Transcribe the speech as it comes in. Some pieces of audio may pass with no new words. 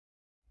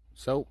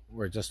So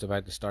we're just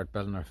about to start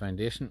building our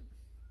foundation.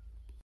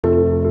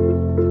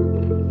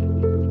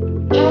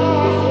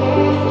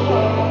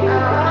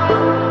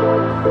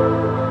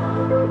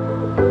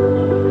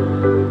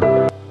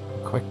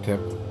 Quick tip,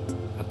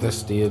 at this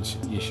stage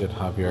you should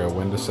have your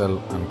windowsill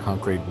and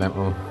concrete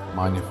lintel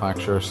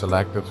manufacturer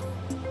selected.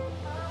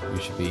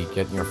 You should be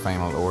getting your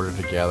final order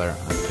together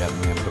and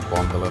getting them to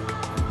bundle it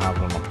and have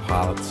them on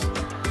pallets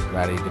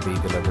ready to be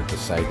delivered to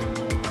site.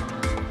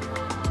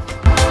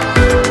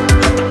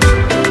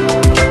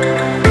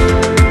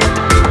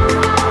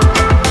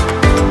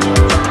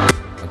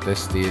 At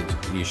this stage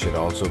you should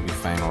also be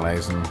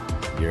finalising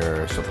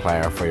your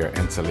supplier for your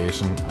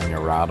insulation and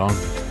your radon.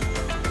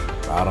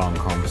 Radon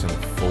comes in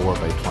 4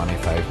 by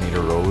 25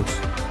 metre roads,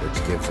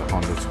 which gives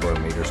 100 square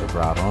metres of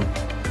radon.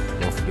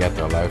 Don't forget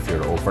to allow for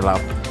your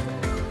overlap.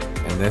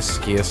 In this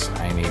case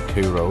I need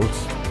 2 roads.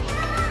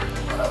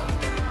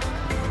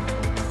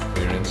 For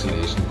your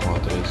insulation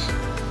quantities,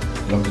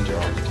 look at your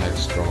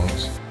architect's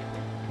drawings.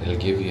 It'll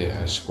give you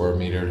a square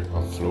metre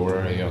of floor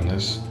area on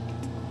this.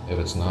 If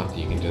it's not,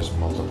 you can just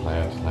multiply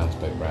it length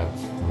by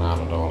breadth and add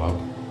it all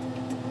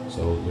up.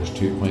 So there's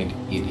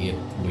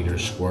 2.88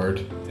 metres squared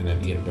in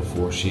an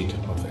 8x4 sheet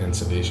of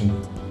insulation.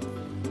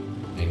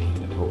 I need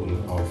a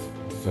total of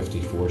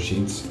 54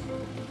 sheets,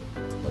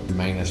 but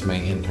minus my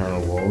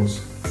internal walls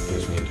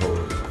gives me a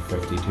total of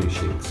 52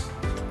 sheets.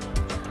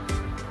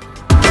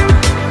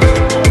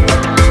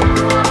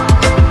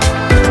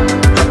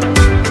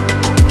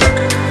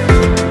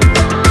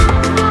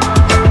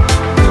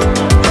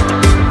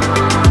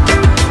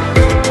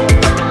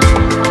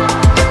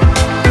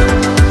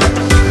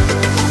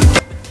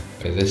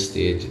 By this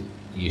stage,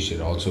 you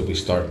should also be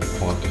starting to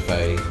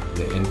quantify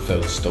the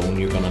infill stone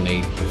you're going to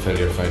need to fill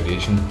your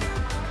foundation.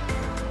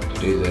 To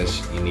do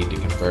this, you need to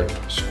convert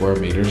square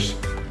meters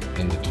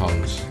into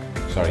tons,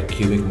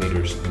 cubic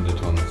meters into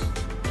tons.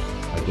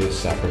 I'll do a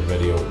separate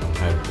video on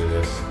how to do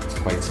this. It's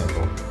quite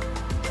simple.